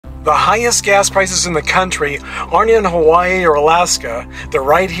The highest gas prices in the country aren't in Hawaii or Alaska, they're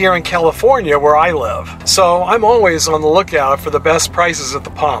right here in California where I live. So I'm always on the lookout for the best prices at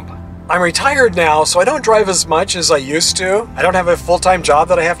the pump. I'm retired now, so I don't drive as much as I used to. I don't have a full-time job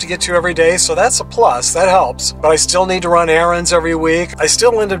that I have to get to every day, so that's a plus, that helps. But I still need to run errands every week. I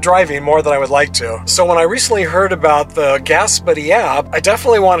still end up driving more than I would like to. So when I recently heard about the GasBuddy app, I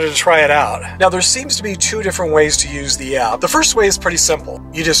definitely wanted to try it out. Now there seems to be two different ways to use the app. The first way is pretty simple.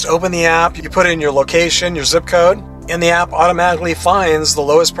 You just open the app, you put in your location, your zip code, and the app automatically finds the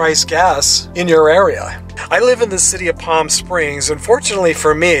lowest price gas in your area. I live in the city of Palm Springs, and fortunately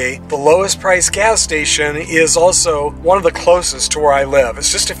for me, the lowest price gas station is also one of the closest to where I live.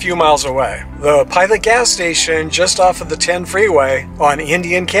 It's just a few miles away. The Pilot gas station just off of the 10 freeway on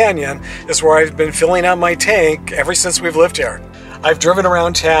Indian Canyon is where I've been filling up my tank ever since we've lived here. I've driven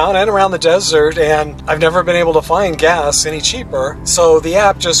around town and around the desert, and I've never been able to find gas any cheaper, so the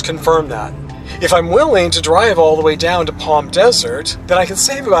app just confirmed that. If I'm willing to drive all the way down to Palm Desert, then I can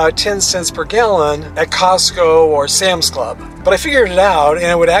save about 10 cents per gallon at Costco or Sam's Club. But I figured it out, and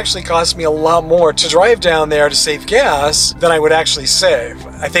it would actually cost me a lot more to drive down there to save gas than I would actually save.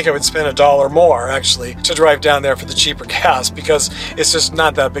 I think I would spend $1 more, actually, to drive down there for the cheaper gas, because it's just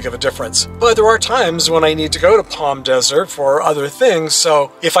not that big of a difference. But there are times when I need to go to Palm Desert for other things,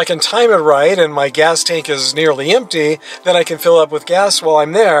 so if I can time it right and my gas tank is nearly empty, then I can fill up with gas while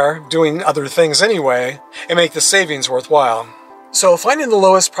I'm there, doing other things anyway, and make the savings worthwhile. So finding the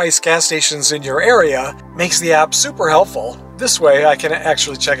lowest price gas stations in your area makes the app super helpful. This way I can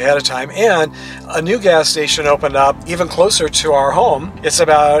actually check ahead of time, and a new gas station opened up even closer to our home. It's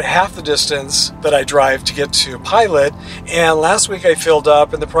about half the distance that I drive to get to Pilot, and last week I filled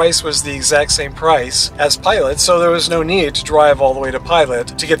up and the price was the exact same price as Pilot, so there was no need to drive all the way to Pilot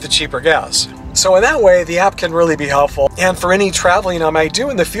to get the cheaper gas. So in that way, the app can really be helpful. And for any traveling I might do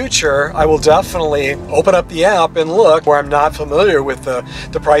in the future, I will definitely open up the app and look where I'm not familiar with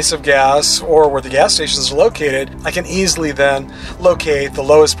the price of gas or where the gas stations are located. I can easily then locate the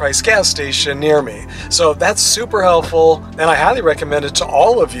lowest price gas station near me. So that's super helpful, and I highly recommend it to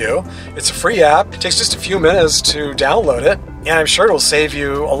all of you. It's a free app. It takes just a few minutes to download it, and I'm sure it'll save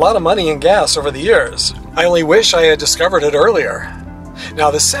you a lot of money in gas over the years. I only wish I had discovered it earlier.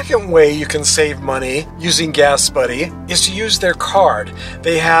 Now, the second way you can save money using GasBuddy is to use their card.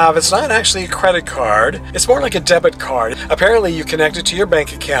 It's not actually a credit card, it's more like a debit card. Apparently you connect it to your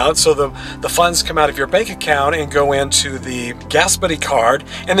bank account, so the funds come out of your bank account and go into the GasBuddy card,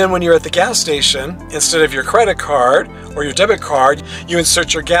 and then when you're at the gas station, instead of your credit card or your debit card, you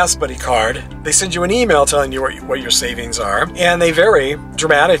insert your GasBuddy card. They send you an email telling you what your savings are, and they vary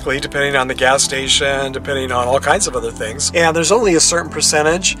dramatically depending on the gas station, depending on all kinds of other things, and there's only a certain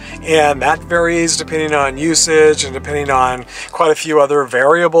percentage, and that varies depending on usage and depending on quite a few other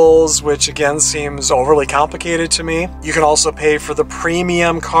variables, which again seems overly complicated to me. You can also pay for the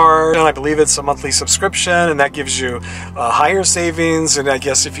premium card, and I believe it's a monthly subscription, and that gives you higher savings, and I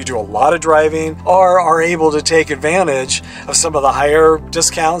guess if you do a lot of driving or are able to take advantage of some of the higher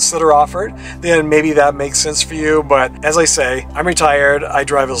discounts that are offered, then maybe that makes sense for you. But as I say, I'm retired, I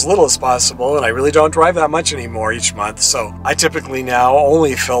drive as little as possible, and I really don't drive that much anymore each month, so I typically now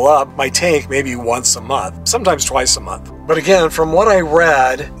only fill up my tank maybe once a month, sometimes twice a month. But again, from what I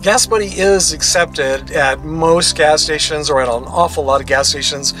read, GasBuddy is accepted at most gas stations, or at an awful lot of gas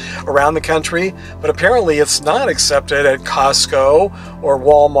stations around the country, but apparently it's not accepted at Costco or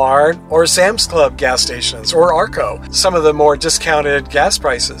Walmart or Sam's Club gas stations or Arco, some of the more discounted gas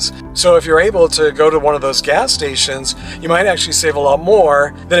prices. So if you're able to go to one of those gas stations, you might actually save a lot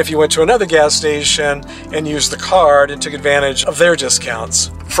more than if you went to another gas station and used the card and took advantage of their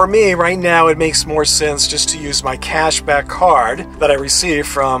discounts. For me, right now, it makes more sense just to use my cashback card that I receive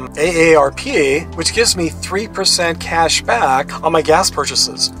from AARP, which gives me 3% cash back on my gas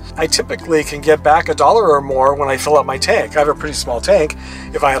purchases. I typically can get back $1 or more when I fill up my tank. I have a pretty small tank.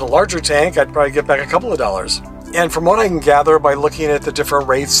 If I had a larger tank, I'd probably get back a couple of dollars. And from what I can gather by looking at the different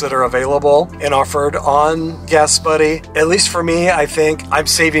rates that are available and offered on GasBuddy, at least for me, I think I'm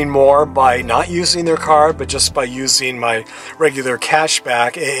saving more by not using their card, but just by using my regular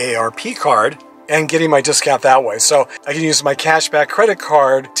cashback AARP card and getting my discount that way. So I can use my cashback credit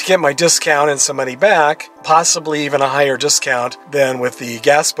card to get my discount and some money back, possibly even a higher discount than with the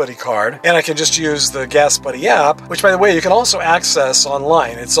GasBuddy card. And I can just use the GasBuddy app, which, by the way, you can also access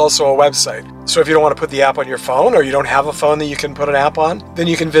online. It's also a website. So if you don't want to put the app on your phone, or you don't have a phone that you can put an app on, then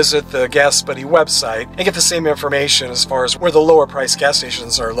you can visit the GasBuddy website and get the same information as far as where the lower price gas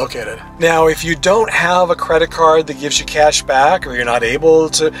stations are located. Now, if you don't have a credit card that gives you cash back, or you're not able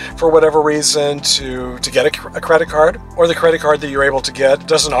to, for whatever reason, to get a credit card, or the credit card that you're able to get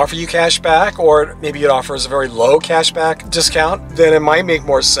doesn't offer you cash back, or maybe it offers a very low cash back discount, then it might make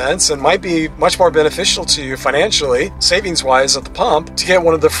more sense and might be much more beneficial to you financially, savings-wise at the pump, to get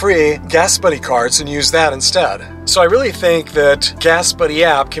one of the free GasBuddy cards and use that instead. So I really think that GasBuddy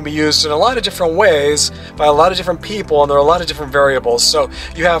app can be used in a lot of different ways by a lot of different people, and there are a lot of different variables. So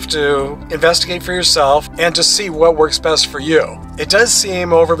you have to investigate for yourself and just see what works best for you. It does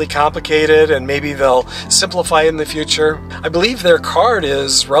seem overly complicated, and maybe they'll simplify it in the future. I believe their card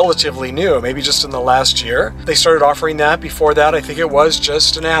is relatively new, maybe just in the last year. They started offering that. Before that, I think it was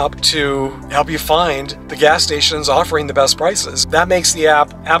just an app to help you find the gas stations offering the best prices. That makes the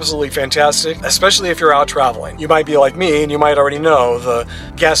app absolutely fantastic, especially if you're out traveling. You might be like me and you might already know the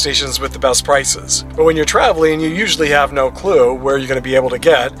gas stations with the best prices. But when you're traveling, you usually have no clue where you're going to be able to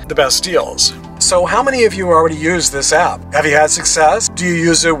get the best deals. So how many of you already use this app? Have you had success? Do you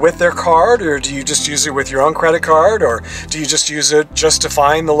use it with their card, or do you just use it with your own credit card, or do you just use it just to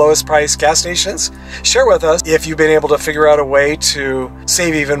find the lowest price gas stations? Share with us if you've been able to figure out a way to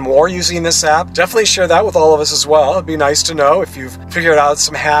save even more using this app. Definitely share that with all of us as well. It'd be nice to know if you've figured out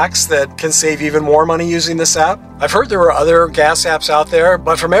some hacks that can save even more money using this app. I've heard there are other gas apps out there,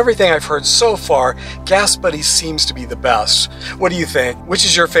 but from everything I've heard so far, GasBuddy seems to be the best. What do you think? Which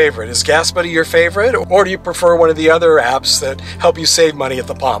is your favorite? Is GasBuddy your favorite, or do you prefer one of the other apps that help you save money at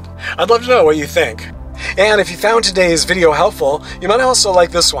the pump? I'd love to know what you think. And if you found today's video helpful, you might also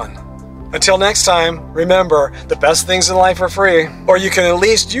like this one. Until next time, remember, the best things in life are free, or you can at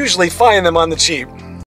least usually find them on the cheap.